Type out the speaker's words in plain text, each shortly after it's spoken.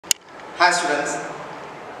Hi students,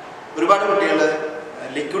 ഒരുപാട് കുട്ടികൾ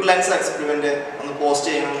liquid lens experiment ഒന്ന് പോസ്റ്റ്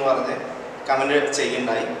ചെയ്യണമെന്ന് പറഞ്ഞ് കമന്റ്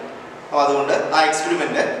ചെയ്യുകയുണ്ടായി. അപ്പോൾ അതുകൊണ്ട് ആ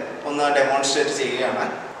എക്സ്പെരിമെന്റ് ഒന്ന് ഡെമോൺസ്ട്രേറ്റ് ചെയ്യുകയാണ്.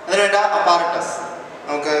 അതിനുവേണ്ട അപ്പാരറ്റസ്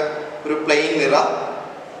നമുക്ക് ഒരു പ്ലെയിൻ മിറർ,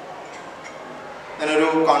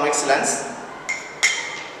 അതിനൊരു കോൺവെക്സ് ലെൻസ്,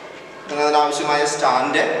 അതിനാവശ്യമായ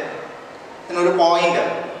സ്റ്റാൻഡ്, അതിനൊരു പോയിന്റർ.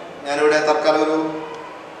 ഞാനിവിടെ തൽക്കാലം ഒരു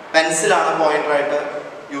പെൻസിലാണ് പോയിന്ററായിട്ട്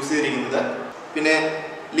യൂസ് ചെയ്തിരിക്കുന്നത്. പിന്നെ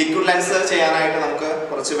ലിക്വിഡ് ലെൻസ് ചെയ്യാനായിട്ട് നമുക്ക്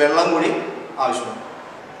കുറച്ച് വെള്ളം കൂടി ആവശ്യമുണ്ട്.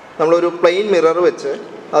 നമ്മളൊരു പ്ലെയിൻ മിറർ വെച്ച്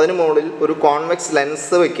അതിന് മുകളിൽ ഒരു കോൺവെക്സ്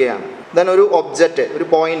ലെൻസ് വെക്കുകയാണ്. ദെൻ ഒരു ഒബ്ജക്റ്റ്, ഒരു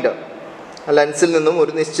പോയിൻ്റ് ലെൻസിൽ നിന്നും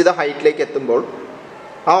ഒരു നിശ്ചിത ഹൈറ്റിലേക്ക് എത്തുമ്പോൾ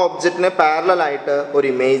ആ ഒബ്ജക്റ്റിന് പാരലലായിട്ട് ഒരു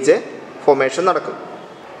ഇമേജ് ഫോർമേഷൻ നടക്കും.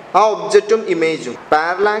 ആ ഒബ്ജക്റ്റും ഇമേജും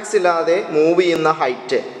പാരലാക്സ് ഇല്ലാതെ മൂവ് ചെയ്യുന്ന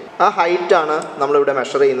ഹൈറ്റ്, ആ ഹൈറ്റാണ് നമ്മളിവിടെ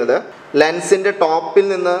മെഷർ ചെയ്യുന്നത്. ലെൻസിൻ്റെ ടോപ്പിൽ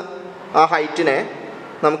നിന്ന് ആ ഹൈറ്റിനെ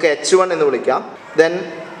നമുക്ക് H1 എന്ന് വിളിക്കാം. ദെൻ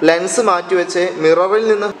ലെൻസ് മാറ്റി വെച്ച് മിററിൽ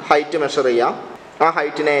നിന്ന് ഹൈറ്റ് മെഷർ ചെയ്യാം. ആ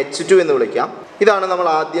ഹൈറ്റിനെ H2 എന്ന് വിളിക്കാം. ഇതാണ് നമ്മൾ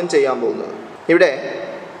ആദ്യം ചെയ്യാൻ പോകുന്നത്. ഇവിടെ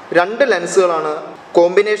രണ്ട് ലെൻസുകളാണ്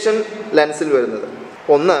കോമ്പിനേഷൻ ലെൻസിൽ വരുന്നത്.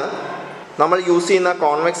 ഒന്ന് നമ്മൾ യൂസ് ചെയ്യുന്ന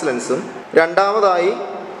കോൺവെക്സ് ലെൻസും, രണ്ടാമതായി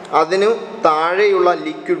അതിനു താഴെയുള്ള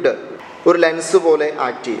ലിക്വിഡ് ഒരു ലെൻസ് പോലെ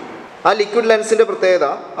ആക്ട് ചെയ്യും. ആ ലിക്വിഡ് ലെൻസിൻ്റെ പ്രത്യേകത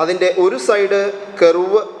അതിൻ്റെ ഒരു സൈഡ്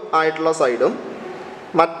കർവ് ആയിട്ടുള്ള സൈഡും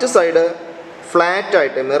മറ്റ് സൈഡ്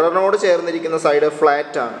ഫ്ലാറ്റായിട്ട്, മിററിനോട് ചേർന്നിരിക്കുന്ന സൈഡ്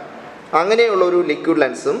ഫ്ലാറ്റാണ്. അങ്ങനെയുള്ള ഒരു ലിക്വിഡ്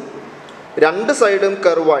ലെൻസും രണ്ട് സൈഡും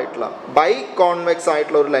കർവായിട്ടുള്ള ബൈ കോൺവെക്സ്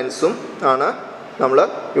ആയിട്ടുള്ള ഒരു ലെൻസും ആണ് നമ്മൾ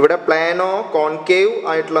ഇവിടെ പ്ലാനോ കോൺകേവ്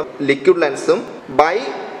ആയിട്ടുള്ള ലിക്വിഡ് ലെൻസും ബൈ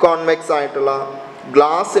കോൺവെക്സ് ആയിട്ടുള്ള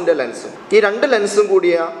ഗ്ലാസിൻ്റെ ലെൻസും. ഈ രണ്ട് ലെൻസും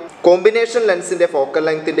കൂടിയ combination ലെൻസിൻ്റെ focal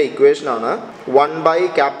ലെങ്ത്തിൻ്റെ ഇക്വേഷനാണ്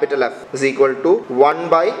 1/F is equal to 1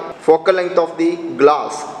 focal length of the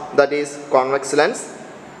glass, that is convex lens,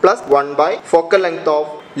 plus 1 focal length of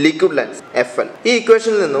liquid lens, FL. ഈ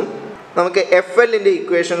ഇക്വേഷനിൽ നിന്നും നമുക്ക് FLൻ്റെ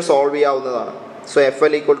ഇക്വേഷൻ സോൾവ് ചെയ്യാവുന്നതാണ്. So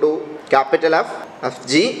FL equal to F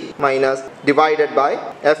Fg minus divided by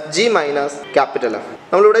Fg minus F.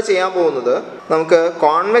 നമ്മളിവിടെ ചെയ്യാൻ പോകുന്നത്, നമുക്ക്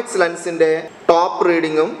convex ലെൻസിൻ്റെ top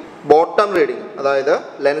റീഡിങ്ങും bottom റീഡിങ്ങും, അതായത്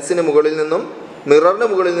ലെൻസിന് മുകളിൽ നിന്നും മിററിന്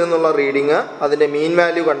മുകളിൽ നിന്നുള്ള റീഡിങ്, അതിൻ്റെ മീൻ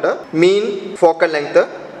വാല്യൂ കണ്ട് മീൻ focal length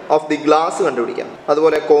of the glass കണ്ടുപിടിക്കാം.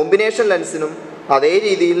 അതുപോലെ കോമ്പിനേഷൻ ലെൻസിനും അതേ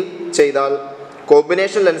രീതിയിൽ ചെയ്താൽ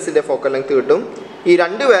കോമ്പിനേഷൻ ലെൻസിൻ്റെ ഫോക്കൽ ലെങ്ത് കിട്ടും. ഈ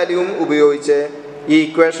രണ്ട് വാല്യൂവും ഉപയോഗിച്ച് ഈ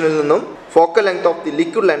ഇക്വേഷനിൽ നിന്നും focal length of the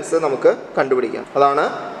liquid lens നമുക്ക് കണ്ടുപിടിക്കാം. അതാണ്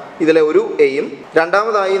ഇതിലെ ഒരു എയിം.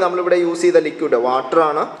 രണ്ടാമതായി നമ്മളിവിടെ യൂസ് ചെയ്ത ലിക്വിഡ്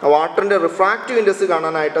വാട്ടറാണ്. വാട്ടറിൻ്റെ റിഫ്രാക്റ്റീവ് ഇൻഡെക്സ്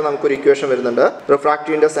കാണാനായിട്ട് നമുക്കൊരു ഇക്വേഷൻ വരുന്നുണ്ട്.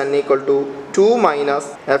 Refractive index N equal to 2 minus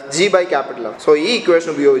Fg/F. So ഈ ഇക്വേഷൻ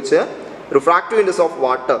ഉപയോഗിച്ച് റിഫ്രാക്റ്റീവ് ഇൻഡെക്സ് ഓഫ്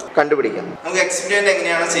വാട്ടർ കണ്ടുപിടിക്കാം. നമുക്ക് എക്സ്പെരിമെന്റ്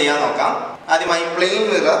എങ്ങനെയാണ് ചെയ്യാൻ നോക്കാം. ആദ്യമായി പ്ലെയിൻ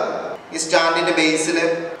മിറർ ഈ സ്റ്റാൻഡിന്റെ ബേസിൽ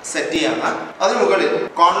സെറ്റ് ചെയ്യാണ്. അതിന് മുകളിൽ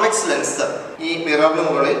കോൺവെക്സ് ലെൻസ് ഈ മിററിന്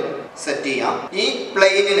മുകളിൽ സെറ്റ് ചെയ്യാം. ഈ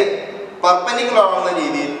പ്ലെയിനിന് പെർപെൻഡിക്കുലർ ആവുന്ന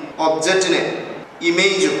രീതിയിൽ ഒബ്ജക്റ്റിന്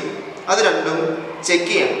ഇമേജും അത് രണ്ടും ചെക്ക്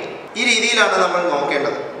ചെയ്യണം. ഈ രീതിയിലാണ് നമ്മൾ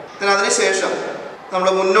നോക്കേണ്ടത്. അതിനുശേഷം നമ്മൾ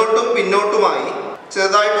മുന്നോട്ടും പിന്നോട്ടുമായി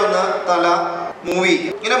ചെറുതായിട്ടൊന്ന് തല മൂവ്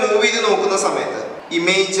ചെയ്യും. ഇങ്ങനെ മൂവ് ചെയ്ത് നോക്കുന്ന സമയത്ത്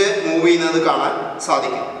ഇമേജ് മൂവ് ചെയ്യുന്നത് കാണാൻ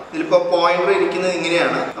സാധിക്കും. ഇതിലിപ്പോൾ പോയിന്റർ ഇരിക്കുന്നത്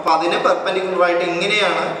ഇങ്ങനെയാണ്. അപ്പോൾ അതിന് പെർപെൻഡിക്കുലർ ആയിട്ട്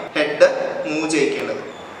ഇങ്ങനെയാണ് ഹെഡ് മൂവ് ചെയ്യിക്കേണ്ടത്.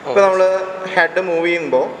 ഇപ്പോൾ നമ്മൾ ഹെഡ് മൂവ്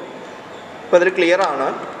ചെയ്യുമ്പോൾ ഇപ്പോൾ അതിൽ ക്ലിയർ ആണ്,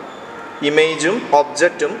 ഇമേജും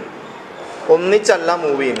ഒബ്ജക്റ്റും ഒന്നിച്ചല്ല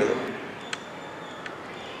മൂവ് ചെയ്യുന്നത്.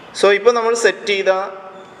 സോ ഇപ്പോൾ നമ്മൾ സെറ്റ് ചെയ്ത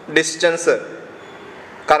ഡിസ്റ്റൻസ്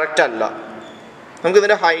കറക്റ്റ് അല്ല.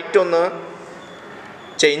 നമുക്കിതിൻ്റെ ഹൈറ്റ് ഒന്ന്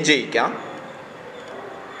ചേഞ്ച് ചെയ്യിക്കാം.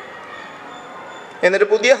 എന്നിട്ട്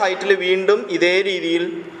പുതിയ ഹൈറ്റിൽ വീണ്ടും ഇതേ രീതിയിൽ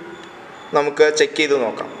നമുക്ക് ചെക്ക് ചെയ്ത്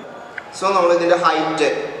നോക്കാം. സോ നമ്മളിതിൻ്റെ ഹൈറ്റ്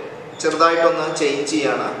ചെറുതായിട്ടൊന്ന് ചേഞ്ച്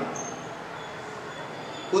ചെയ്യാണ്.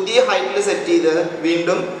 പുതിയ ഹൈറ്റിൽ സെറ്റ് ചെയ്ത്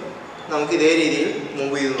വീണ്ടും നമുക്ക് ഇതേ രീതിയിൽ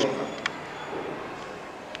മൂവ് ചെയ്ത് നോക്കാം.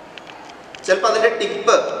 ചിലപ്പോൾ അതിൻ്റെ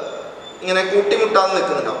ടിപ്പ് ഇങ്ങനെ കൂട്ടിമുട്ടാതെ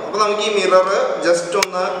നിൽക്കുന്നുണ്ടാവും. അപ്പോൾ നമുക്ക് ഈ മിറർ ജസ്റ്റ്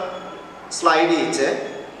ഒന്ന് സ്ലൈഡ് ചെയ്യിച്ച്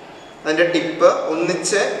അതിൻ്റെ ടിപ്പ്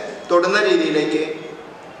ഒന്നിച്ച് തൊടുന്ന രീതിയിലേക്ക്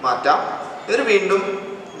മാറ്റാം. എന്നിട്ട് വീണ്ടും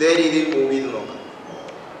ഇതേ രീതിയിൽ മൂവ് ചെയ്ത് നോക്കാം.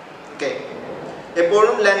 ഓക്കെ,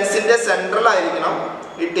 എപ്പോഴും ലെൻസിൻ്റെ സെൻട്രലായിരിക്കണം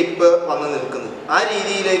ഈ ടിപ്പ് വന്ന് നിൽക്കുന്നത്. ആ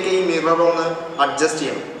രീതിയിലേക്ക് ഈ മിറർ ഒന്ന് അഡ്ജസ്റ്റ്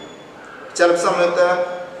ചെയ്യണം. ചില സമയത്ത്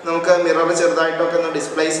നമുക്ക് മിറർ ചെറുതായിട്ടൊക്കെ ഒന്ന്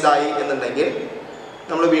ഡിസ്പ്ലേസ്ഡ് ആയി എന്നുണ്ടെങ്കിൽ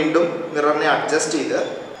നമ്മൾ വീണ്ടും മിററിനെ അഡ്ജസ്റ്റ് ചെയ്ത്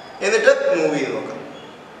എന്നിട്ട് മൂവ് ചെയ്ത് നോക്കാം.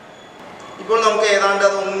 ഇപ്പോൾ നമുക്ക് ഏതാണ്ട്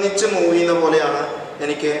അത് ഒന്നിച്ച് മൂവ് ചെയ്യുന്ന പോലെയാണ്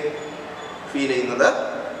എനിക്ക് ഫീൽ ചെയ്യുന്നത്.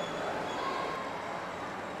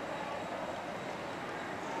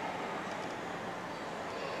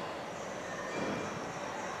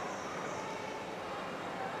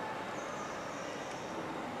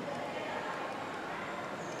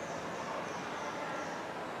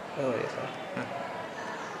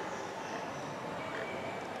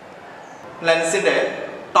 ലെൻസിന്റെ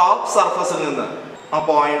ടോപ്പ് സർഫസിൽ നിന്ന് ആ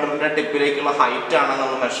പോയിന്ററിന്റെ ടിപ്പിലേക്കുള്ള ഹൈറ്റ് ആണ്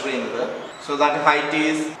നമ്മൾ മെഷർ ചെയ്യുന്നത്. So that height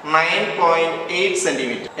is 9.8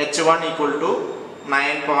 centimetre. h1 equal to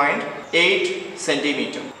 9.8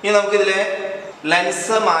 centimetre. ഇനി നമുക്കിതിലെ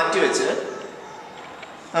ലെൻസ് മാറ്റി വെച്ച്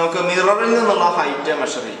നമുക്ക് മിററിൽ നിന്നുള്ള ഹൈറ്റ്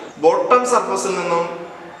മെഷർ ചെയ്യും. ബോട്ടം സർഫസിൽ നിന്നും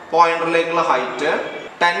പോയിന്ററിലേക്കുള്ള ഹൈറ്റ്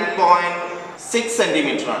 10.6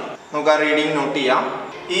 സെന്റിമീറ്റർ ആണ്. നമുക്ക് ആ റീഡിങ് നോട്ട് ചെയ്യാം.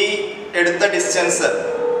 ഈ എടുത്ത ഡിസ്റ്റൻസ്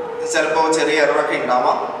ചിലപ്പോൾ ചെറിയ എററൊക്കെ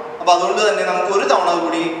ഉണ്ടാവാം. അപ്പോൾ അതുകൊണ്ട് തന്നെ നമുക്ക് ഒരു തവണ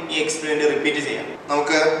കൂടി ഈ എക്സ്പെരിമെന്റ് റിപ്പീറ്റ് ചെയ്യാം.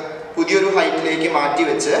 നമുക്ക് പുതിയൊരു ഹൈറ്റിലേക്ക് മാറ്റി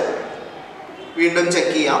വെച്ച് വീണ്ടും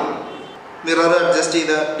ചെക്ക് ചെയ്യാം. മിറർ അഡ്ജസ്റ്റ്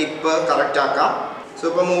ചെയ്ത് ടിപ്പ് കറക്റ്റ് ആക്കാം. സോ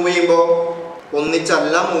ഇപ്പോൾ മൂവ് ചെയ്യുമ്പോൾ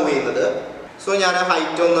ഒന്നിച്ചല്ല മൂവ് ചെയ്യുന്നത്. സോ ഞാൻ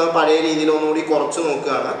ഹൈറ്റ് ഒന്ന് പഴയ രീതിയിൽ ഒന്നുകൂടി കുറച്ച്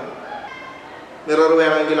നോക്കുകയാണ്. മിറർ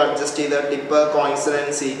വേണമെങ്കിൽ അഡ്ജസ്റ്റ് ചെയ്ത് ടിപ്പ്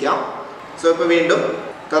കോയിൻസിഡൻസ് ചെയ്യിക്കാം. സോ ഇപ്പോൾ വീണ്ടും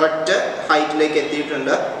കറക്റ്റ് ഹൈറ്റിലേക്ക്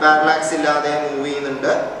എത്തിയിട്ടുണ്ട്. പാരലാക്സ് ഇല്ലാതെ മൂവ്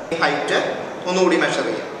ചെയ്യുന്നുണ്ട്. ഈ ഹൈറ്റ് ഒന്നുകൂടി മെഷർ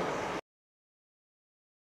ചെയ്യാം.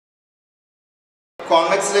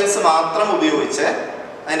 കോൺവെക്സ് ലെൻസ് മാത്രം ഉപയോഗിച്ച്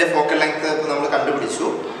അതിൻ്റെ ഫോക്കൽ ലെങ്ത് നമ്മൾ കണ്ടുപിടിച്ചു.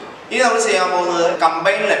 ഇനി നമ്മൾ ചെയ്യാൻ പോകുന്നത്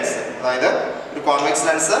കമ്പൈൻഡ് ലെൻസ്, അതായത് ഒരു convex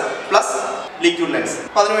lens plus liquid lens.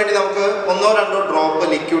 അപ്പോൾ അതിനുവേണ്ടി നമുക്ക് 1-2 ഡ്രോപ്പ്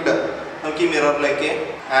ലിക്വിഡ് നമുക്ക് ഈ മിററിലേക്ക്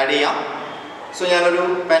ആഡ് ചെയ്യാം. സോ ഞാനൊരു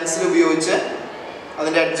പെൻസിൽ ഉപയോഗിച്ച്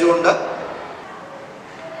അതിൻ്റെ എഡ്ജ് കൊണ്ട്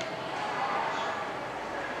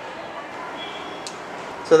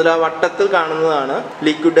അതിൽ ആ വട്ടത്തിൽ കാണുന്നതാണ്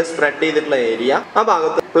ലിക്വിഡ് സ്പ്രെഡ് ചെയ്തിട്ടുള്ള ഏരിയ. ആ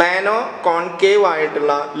ഭാഗത്ത് പ്ലാനോ കോൺകേവ്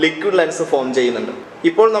ആയിട്ടുള്ള ലിക്വിഡ് ലെൻസ് ഫോം ചെയ്യുന്നുണ്ട്.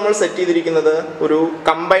 ഇപ്പോൾ നമ്മൾ സെറ്റ് ചെയ്തിരിക്കുന്നത് ഒരു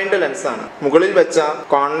കമ്പൈൻഡ് ലെൻസ് ആണ്. മുകളിൽ വെച്ച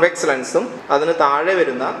കോൺവെക്സ് ലെൻസും അതിന് താഴെ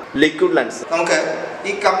വരുന്ന ലിക്വിഡ് ലെൻസ്. നമുക്ക്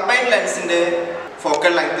ഈ കമ്പൈൻഡ് ലെൻസിന്റെ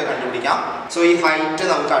ഫോക്കൽ ലെങ്ത് കണ്ടുപിടിക്കാം. സോ ഈ ഹൈറ്റ്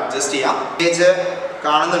നമുക്ക് അഡ്ജസ്റ്റ് ചെയ്യാം. ഇമേജ്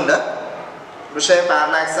കാണുന്നുണ്ട്, പക്ഷേ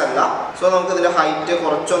പാരലാക്സ് അല്ല. സോ നമുക്ക് ഇതിന്റെ ഹൈറ്റ്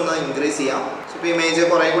കുറച്ചൊന്ന് ഇൻക്രീസ് ചെയ്യാം. സോ ഇപ്പോൾ ഇമേജ്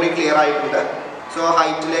കുറേ കൂടി ക്ലിയർ ആയിട്ടുണ്ട്. സോ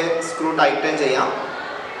ഹൈറ്റിൽ സ്ക്രൂ ടൈറ്റൻ ചെയ്യാം.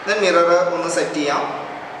 ദെൻ മിറർ ഒന്ന് സെറ്റ് ചെയ്യാം.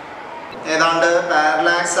 ഏതാണ്ട്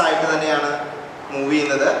പാരലാക്സ് ആയിട്ട് തന്നെയാണ് മൂവ്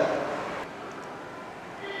ചെയ്യുന്നത്.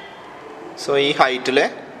 സോ ഈ ഹൈറ്റിൽ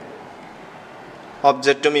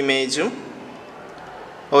ഒബ്ജക്റ്റും ഇമേജും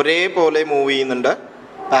ഒരേപോലെ മൂവ് ചെയ്യുന്നുണ്ട്,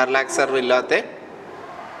 പാരലാക്സ് എറർ ഇല്ലാത്ത.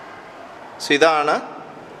 സോ ഇതാണ്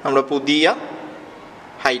നമ്മുടെ പുതിയ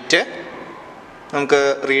ഹൈറ്റ്. നമുക്ക്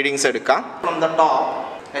റീഡിങ്സ് എടുക്കാം. From the top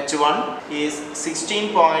h1 is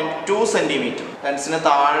 16.2 centimetre. ലെൻസിന്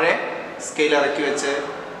താഴെ സ്കെയിൽ ഇറക്കി വെച്ച്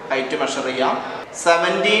ഹൈറ്റ് മെഷർ ചെയ്യാം.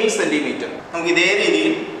 17 സെന്റിമീറ്റർ. നമുക്ക് ഇതേ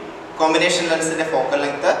രീതിയിൽ കോമ്പിനേഷൻ ലെൻസിന്റെ ഫോക്കൽ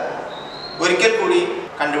ലെങ്ത് ഒരിക്കൽ കൂടി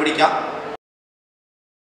കണ്ടുപിടിക്കാം.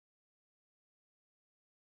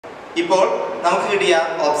 ഇപ്പോൾ നമുക്ക് കിട്ടിയ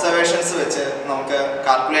ഒബ്സർവേഷൻസ് വെച്ച് നമുക്ക്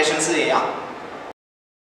കാൽക്കുലേഷൻസ് ചെയ്യാം.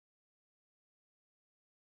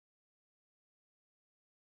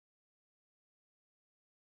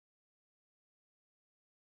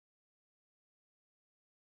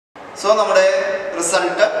 സോ നമ്മുടെ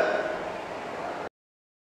result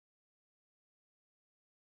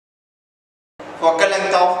focal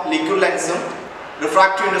length of liquid ലെൻസും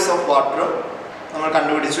refractive index of വാട്ടറും നമ്മൾ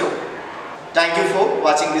കണ്ടുപിടിച്ചു. Thank you for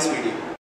watching this video.